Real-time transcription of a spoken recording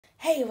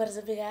Hey, what is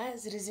up, you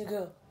guys? It is your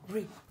girl,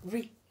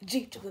 Riri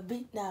G to the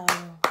beat now.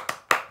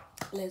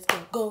 Let's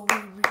go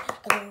Riri,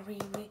 I go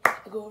Riri,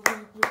 I go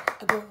Riri,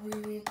 I go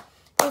Riri.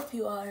 If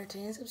you are a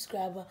returning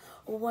subscriber,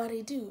 what do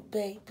you do,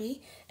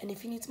 baby? And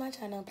if you're new to my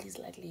channel, please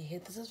lightly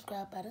hit the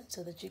subscribe button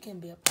so that you can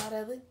be a part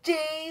of the G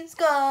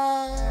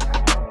Squad.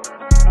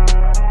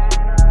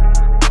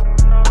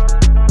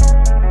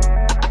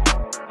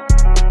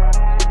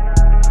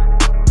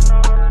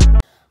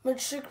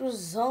 Matric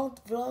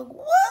result vlog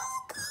was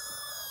good.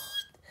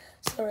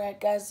 So alright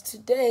guys,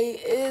 today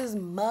is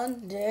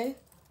Monday,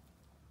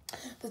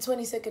 the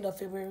 22nd of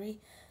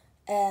February,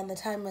 and the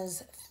time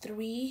is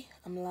 8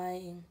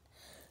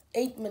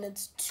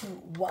 minutes to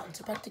 1,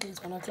 so practically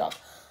it's 1 o'clock.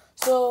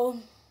 So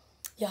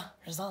yeah,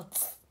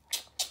 results,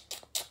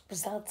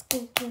 results,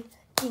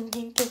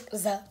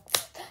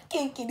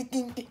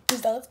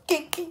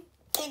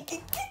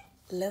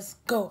 let's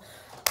go.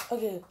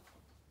 Okay,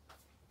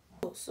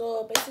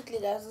 so basically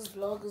guys, this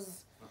vlog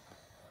is,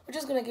 we're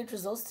just gonna get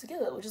results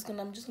together. I'm just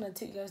gonna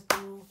take you guys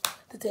through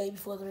the day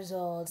before the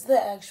results, the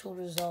actual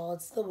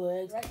results, the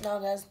works.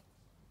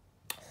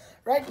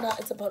 Right now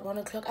it's about 1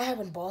 o'clock. I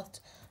haven't bathed.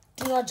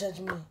 Do not judge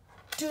me.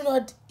 Do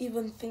not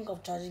even think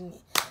of judging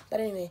me. But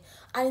anyway,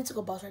 I need to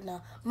go bath right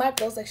now. My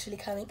girls are actually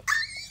coming.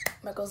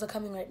 My girls are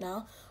coming right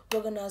now.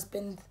 I'm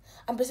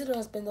basically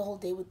gonna spend the whole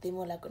day with them.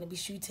 We're like gonna be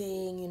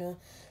shooting, you know,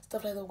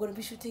 stuff like that. We're gonna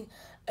be shooting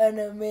an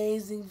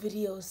amazing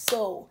video.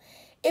 So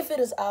if it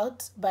is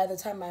out by the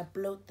time I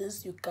upload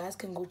this, you guys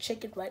can go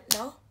check it right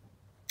now.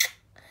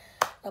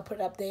 I'll put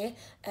it up there.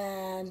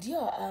 And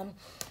yeah,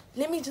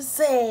 let me just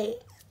say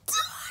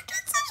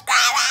 200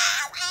 subscribers.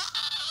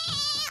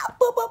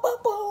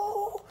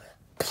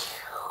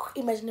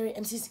 Imaginary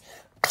MCs.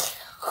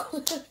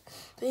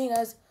 Thank you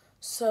guys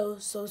so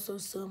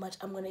much.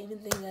 I'm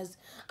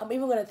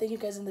even gonna thank you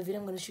guys in the video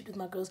I'm gonna shoot with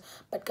my girls.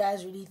 But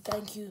guys, really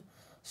thank you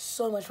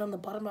so much from the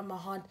bottom of my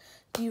heart.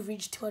 You've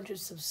reached 200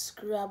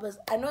 subscribers.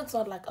 I know it's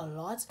not like a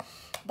lot,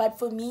 but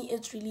for me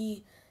it's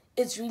really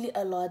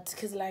a lot,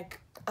 because like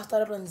I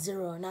started on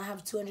 0 and I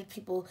have 200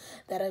 people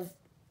that have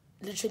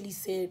literally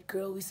said,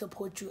 girl, we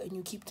support you and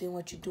you keep doing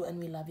what you do and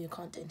we love your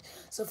content.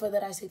 So for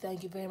that I say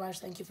thank you very much.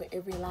 Thank you for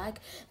every like,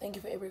 thank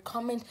you for every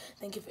comment,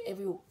 thank you for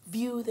every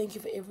view, thank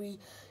you for every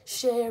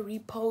share,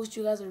 repost.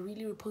 You guys are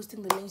really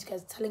reposting the links, you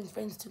guys telling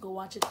friends to go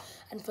watch it,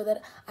 and for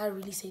that I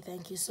really say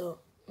thank you. So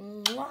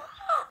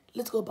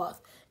let's go bath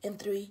in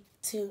 3,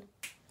 2,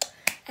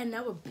 and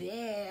now we're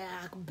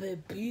back,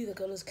 baby. The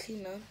color is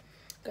clean now.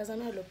 Guys, I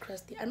know I look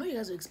crusty. I know you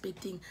guys are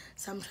expecting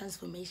some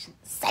transformation.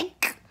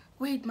 Psych!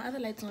 Wait, my other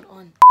light's not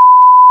on.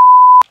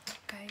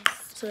 Guys.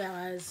 So yeah,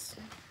 guys,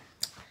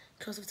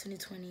 class of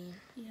 2020.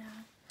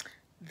 Yeah.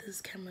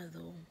 This camera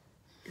though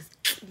is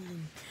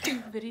clean.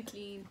 Very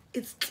clean.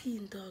 It's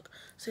clean, dog.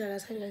 So yeah,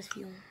 guys, how do you guys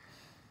feel?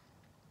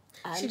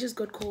 She just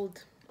got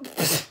cold.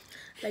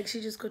 Like,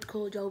 she just got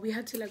cold, y'all. We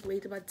had to like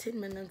wait about 10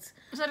 minutes.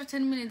 Instead of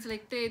 10 minutes,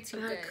 like 30.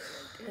 Like,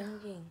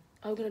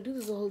 I'm gonna do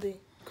this the whole day,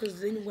 because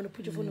then you're gonna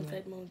put your phone in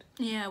flight mode.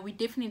 Yeah, we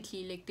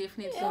definitely.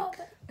 Yeah.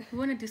 We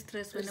want to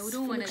distress when we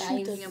don't want to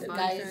think about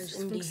guys,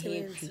 it. be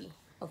happy.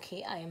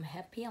 Okay, I am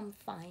happy, I'm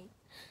fine.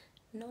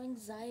 No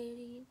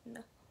anxiety,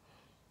 no.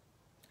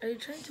 Are you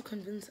trying to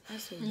convince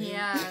us?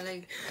 Yeah,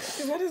 like.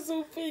 That is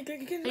so fake.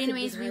 Like, you can't.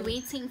 Anyways, we're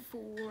waiting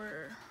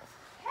for.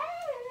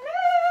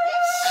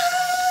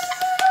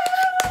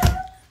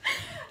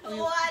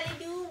 What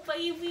did you,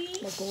 baby?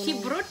 She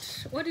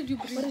brought. What did you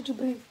bring? What did you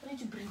bring?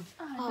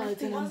 Oh,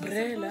 it's an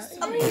umbrella.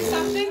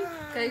 Something.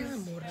 Guys,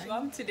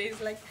 Mom today's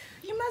like,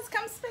 you must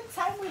come spend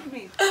time with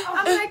me.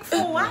 I'm like,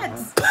 for what?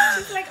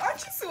 She's like,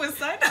 aren't you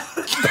suicidal?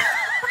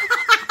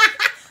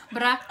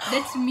 Bruh,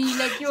 that's me.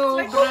 Like, yo,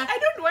 like, bruh. I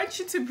don't want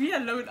you to be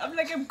alone. I'm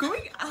like, I'm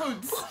going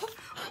out.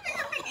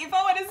 If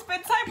I want to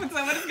spend time with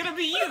someone, it's gonna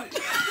be you.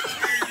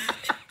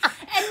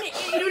 And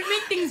it would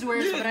make things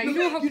worse, bruh. You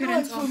know how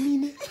parents are.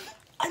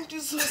 I'm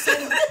just so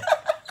sad.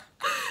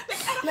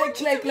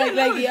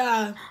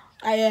 Yeah,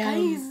 I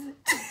am. Guys,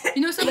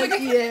 you know somebody.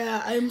 Like,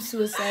 yeah, I'm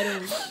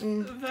suicidal.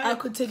 I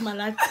could take my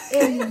life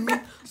any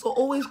minute. So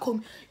always call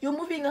me. You're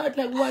moving out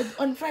like what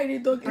on Friday,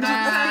 dog?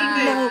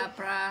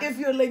 Bruh. If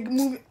you're like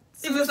moving,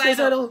 if you're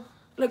suicidal,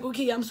 like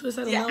okay, I'm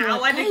suicidal yeah, now. I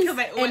want to kill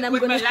myself. And I'm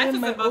when gonna my life spend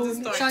is my about to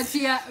own. start.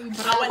 Shatia,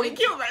 I want to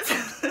kill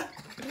myself.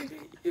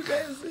 You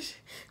guys,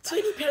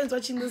 20 parents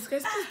watching this,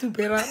 guys, please do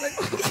better. Like,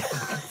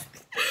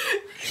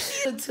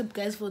 a tip,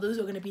 guys, for those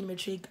who are gonna be in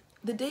matric,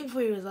 the day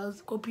before your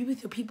results, go be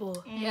with your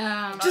people.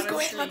 Yeah. Just go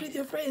hang out with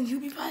your friends.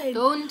 You'll be fine.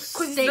 Don't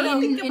stay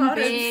in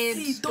bed.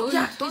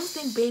 Don't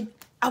stay in bed.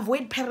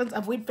 Avoid parents.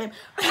 Avoid family.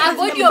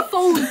 Avoid your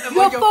phone.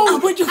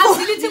 Avoid your phone. I'm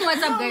deleting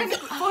WhatsApp, guys.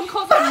 Phone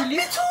calls are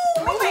released.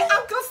 My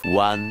uncle's.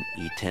 1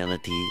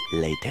 eternity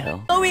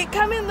later. So we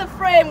come in the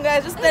frame,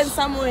 guys. Just stand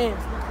somewhere.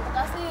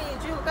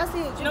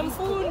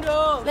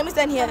 Let me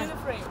stand here.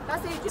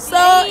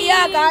 So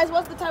yeah, guys,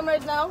 what's the time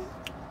right now?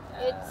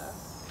 It's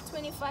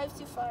 25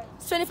 to 5.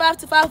 It's 25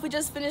 to 5. We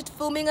just finished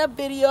filming a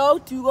video.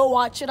 Do go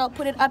watch it. I'll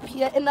put it up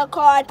here in the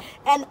card.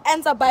 And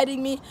ants are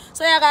biting me.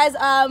 So yeah, guys,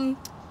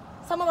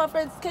 some of my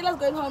friends. Kayla's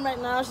going home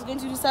right now. She's going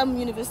to do some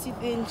university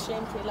thing.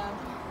 Shame, Kayla.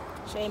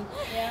 Shame.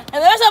 Yeah. And the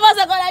rest of us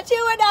are gonna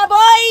chill with the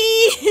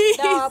boys.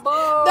 The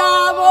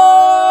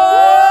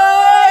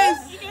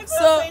boys.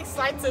 So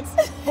excited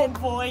for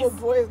boys. For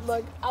boys,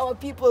 like our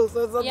people.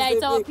 So it's not Yeah, the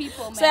it's same our thing.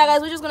 people, man. So yeah,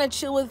 guys, we're just gonna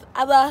chill with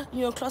other,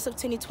 class of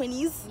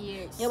 2020s.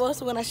 Yes. Yeah, we're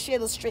also gonna share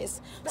the stress.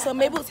 So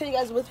maybe we'll take you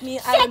guys with me.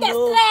 I don't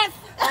know.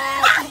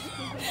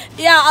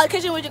 Yeah, I'll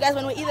catch you with you guys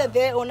when we're either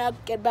there or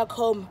not get back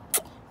home.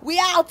 We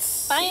out.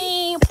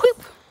 Bye.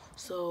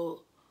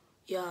 So,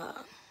 yeah.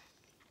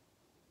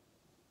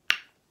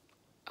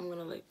 I'm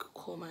gonna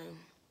call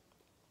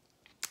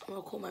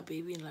my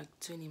baby in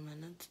 20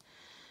 minutes.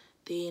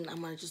 Then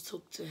I'm gonna just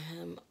talk to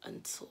him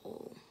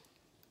until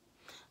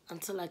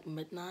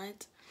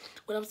midnight.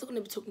 Well, I'm still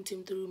gonna be talking to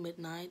him through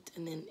midnight,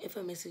 and then if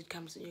a message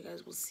comes in, you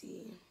guys will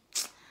see.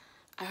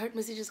 I heard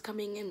messages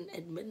coming in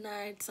at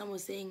midnight. Some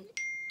was saying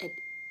at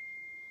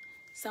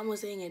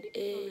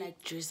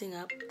 8, dressing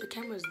up. The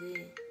camera's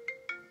there.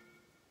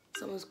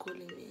 Someone's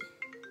calling me.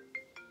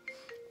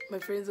 My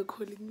friends are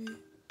calling me.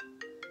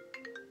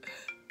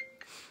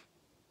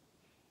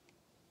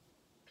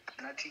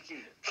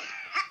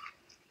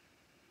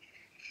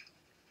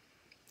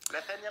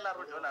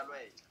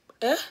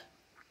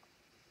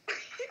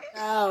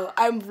 Now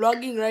I'm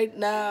vlogging right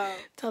now.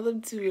 Tell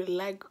them to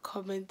like,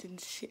 comment, and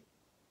shit.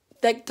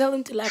 Tell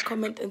them to like,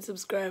 comment, and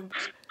subscribe.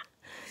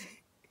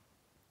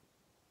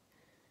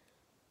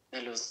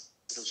 Hello,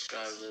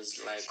 subscribers.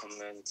 Like,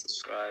 comment,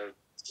 subscribe.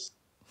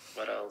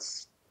 What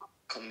else?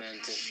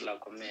 Comment if you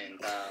like,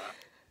 comment.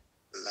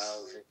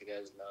 Love if you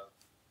guys love.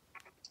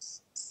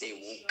 Stay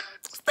woke.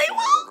 Stay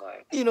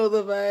woke. You know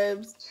the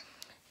vibes.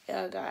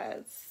 Yeah,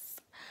 guys.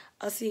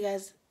 I'll see you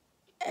guys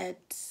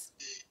at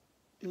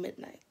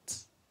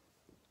midnight.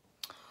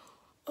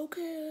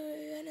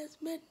 Okay, and it's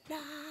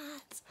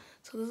midnight.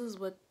 So this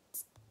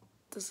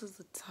is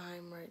the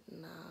time right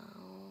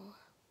now.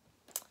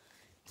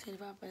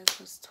 25 minutes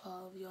past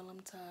 12. Y'all,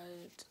 I'm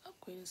tired. I'm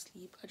going to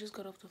sleep. I just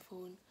got off the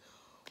phone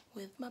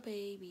with my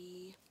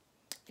baby,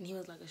 and he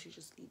was like, I should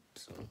just sleep.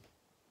 So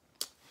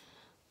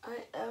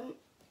I am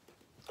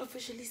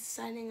officially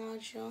signing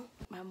out, y'all.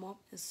 My mom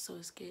is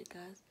so scared,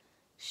 guys.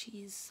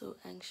 She's so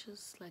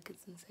anxious,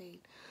 it's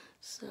insane.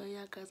 So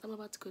yeah, guys, I'm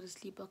about to go to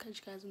sleep. I'll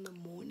catch you guys in the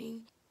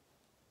morning.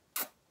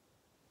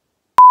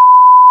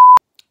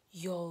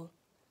 Yo,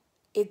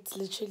 it's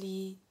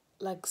literally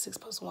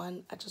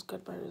 1:06. I just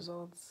got my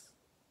results.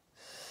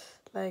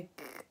 I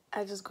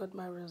just got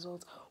my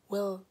results.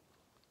 Well,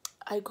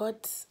 I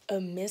got a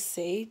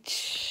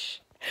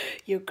message.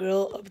 Your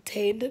girl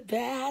obtained a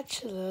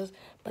bachelor's,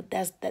 but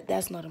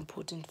that's not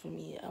important for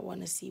me. I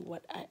want to see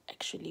what I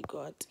actually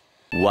got.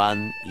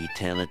 One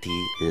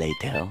eternity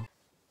later.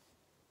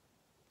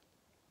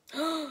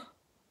 My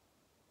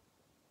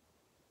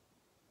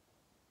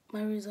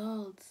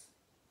results.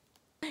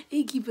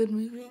 You keep it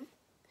moving.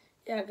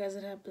 Yeah, guys,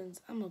 it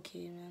happens. I'm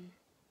okay, man.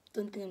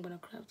 Don't think I'm gonna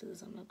cry after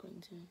this. I'm not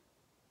going to.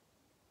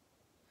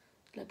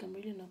 I'm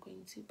really not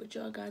going to. But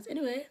y'all, guys,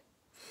 anyway.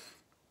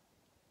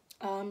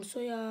 So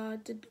yeah,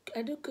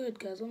 I did good,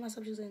 guys. All my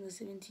subjects are in the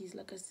 70s,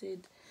 like I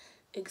said,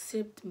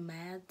 except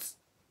maths.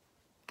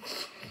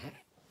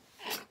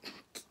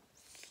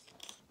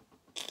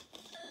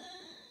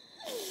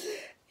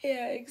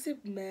 Yeah,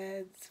 except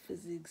maths,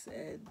 physics,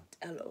 and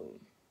LO.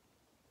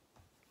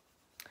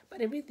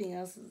 But everything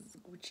else is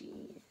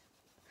Gucci.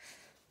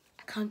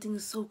 Accounting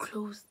is so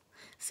close.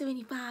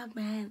 75,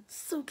 man.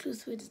 So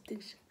close to a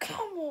distinction.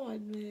 Come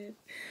on, man.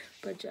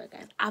 But yeah,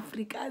 guys,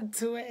 African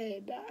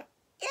twin.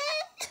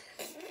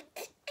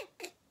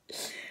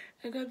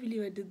 I can't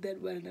believe I did that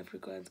well in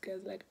Afrikaans,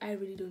 guys. I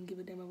really don't give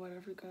a damn about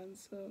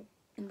Afrikaans. So,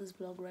 in this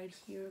vlog right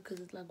here, because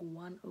it's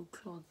 1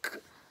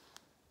 o'clock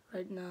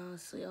right now.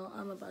 So, y'all,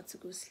 I'm about to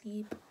go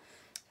sleep.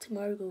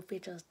 Tomorrow, go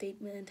fetch our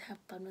statement, have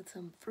fun with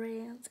some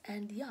friends,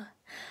 and yeah,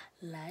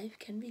 life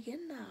can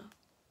begin now.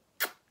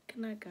 Good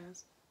night,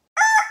 guys.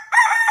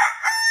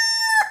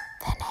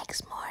 The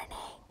next morning.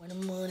 In the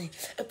morning.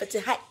 Up at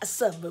the height of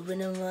summer in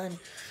the morning.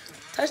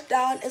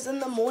 Touchdown is in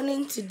the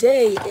morning.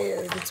 Today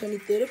is the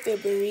 23rd of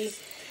February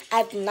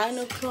at 9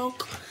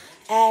 o'clock.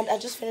 And I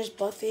just finished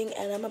bathing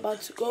and I'm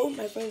about to go.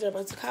 My friends are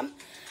about to come.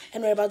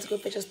 And we're about to go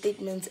fetch our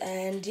statements.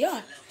 And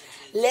yeah,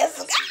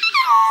 let's go.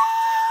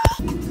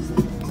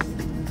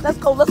 Let's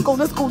go. Where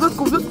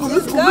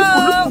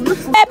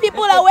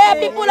people are,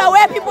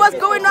 what's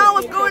going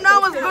on?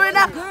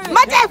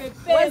 Matif!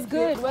 What's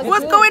good?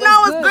 What's going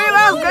on?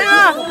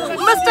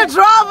 Mr.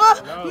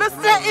 Driver,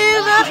 Mr.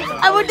 Ina,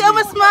 I would do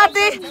a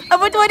smarty, I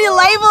would do the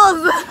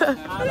labels.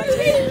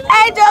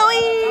 Hey,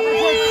 Joey!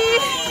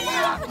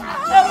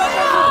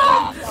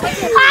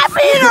 Hi,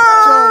 Peter!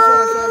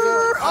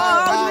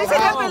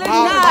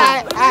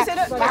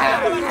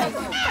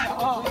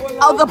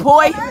 Oh, the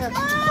boy.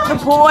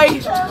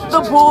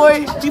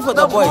 People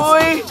the boys.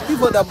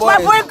 My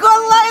boy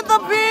Kola in the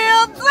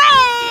building.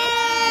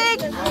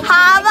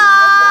 Have a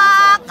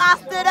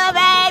cast to the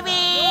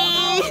baby.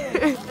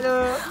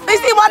 You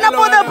see one up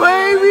for the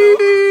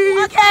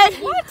baby. Okay.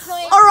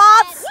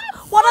 Alright.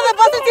 What are the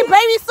positive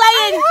babies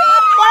saying?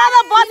 What are the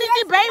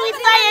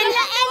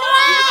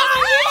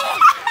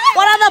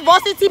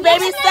Bossy T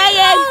baby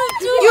saying.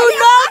 You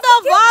know the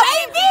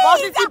vibe.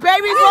 Bossy T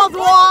baby goes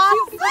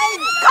what?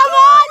 Come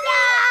on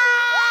now.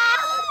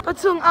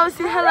 Batung,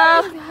 obviously,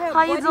 hello.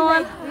 How you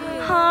doing?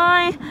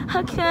 Hi.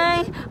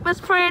 Okay. Miss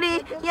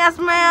Pretty. Yes,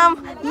 ma'am.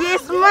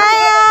 Yes,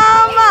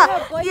 ma'am.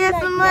 Yes,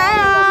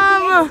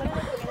 ma'am.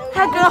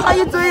 Hey, girl. How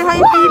you doing? How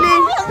you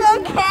feeling?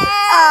 Hey,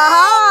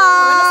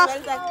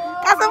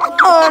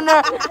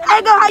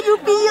 girl. How you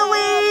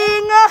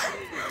feeling?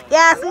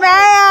 Yes,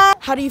 ma'am.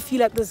 How do you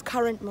feel at this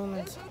current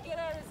moment?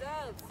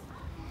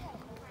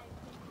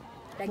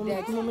 Like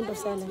that. Moment of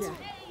silence. Yeah.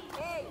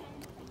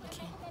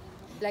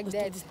 Like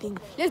that. This thing.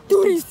 Let's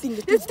do this.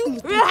 Let's do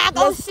this.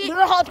 All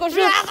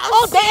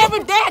day, every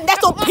day.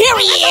 That's a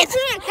period.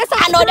 That's how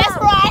I know that's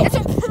right.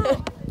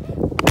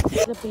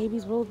 The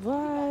babies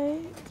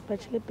worldwide.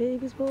 Bachelor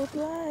babies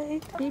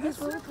worldwide. Babies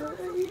worldwide.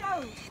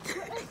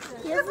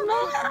 Yes,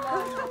 ma'am.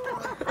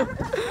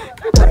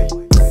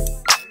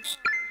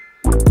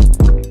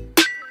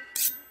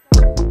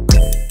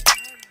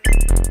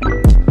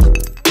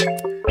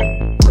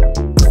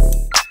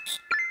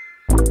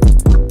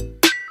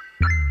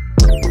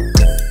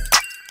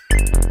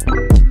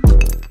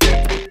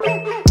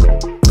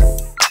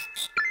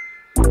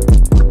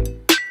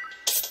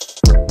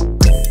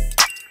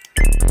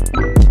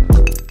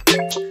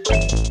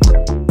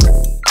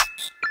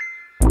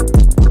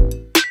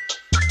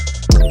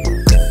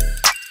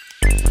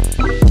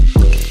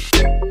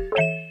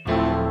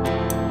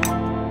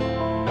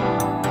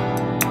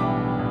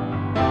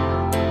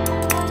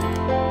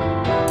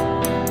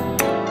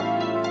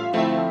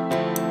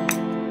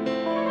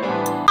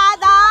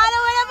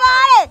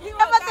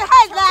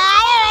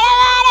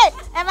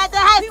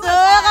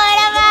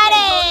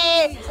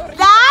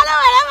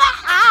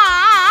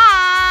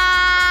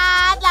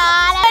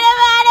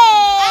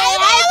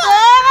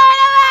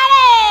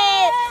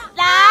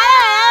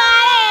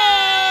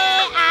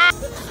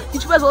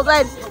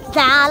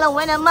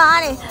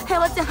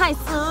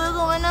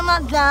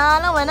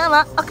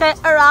 Okay,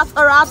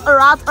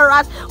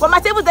 alright. When my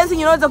table dancing,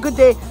 you know it's a good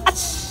day.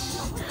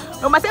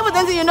 When my table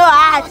dancing, you know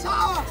I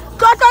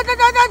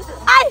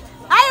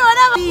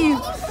whatever.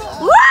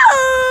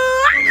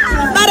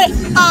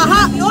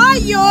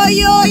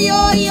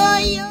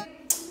 Yo.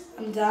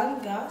 I'm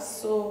done, guys.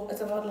 So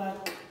it's about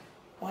like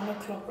 1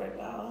 o'clock right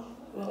now.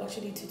 Well,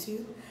 actually to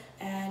 2.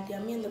 And yeah,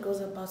 me and the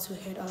girls are about to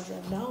head out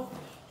right now.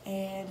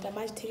 And I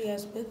might take you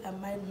guys with, I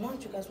might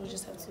not. You guys will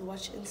just have to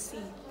watch and see.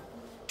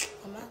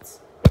 I'm not.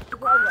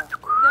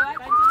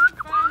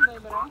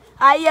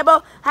 Hi,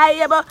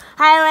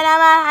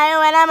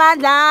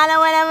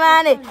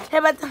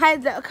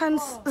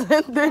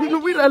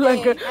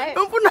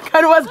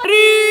 when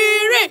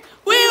Riri,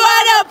 we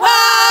wanna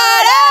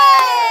party.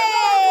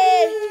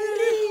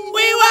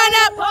 We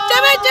wanna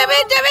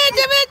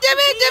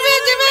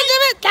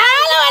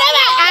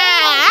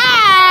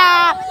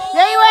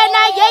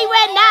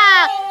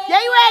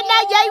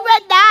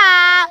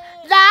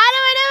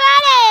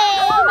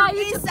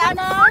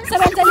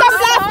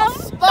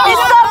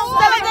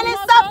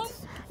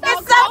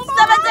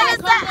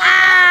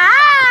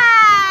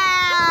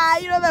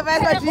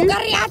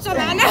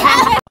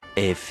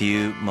A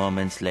few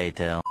moments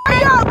later.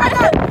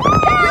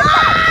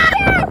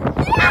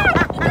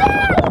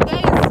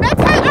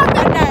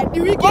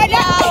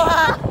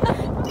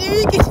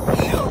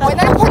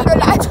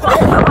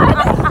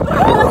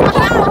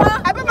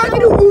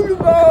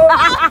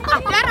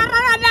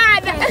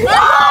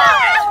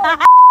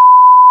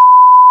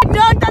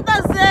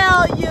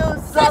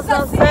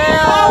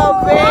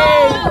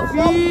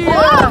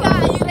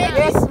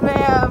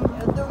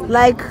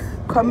 Like,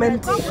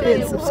 comment,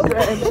 share,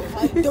 subscribe.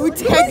 Don't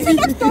tag me.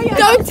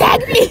 Don't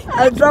tag me.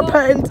 I'll drop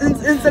her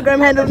Instagram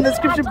handle in the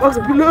description box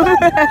below.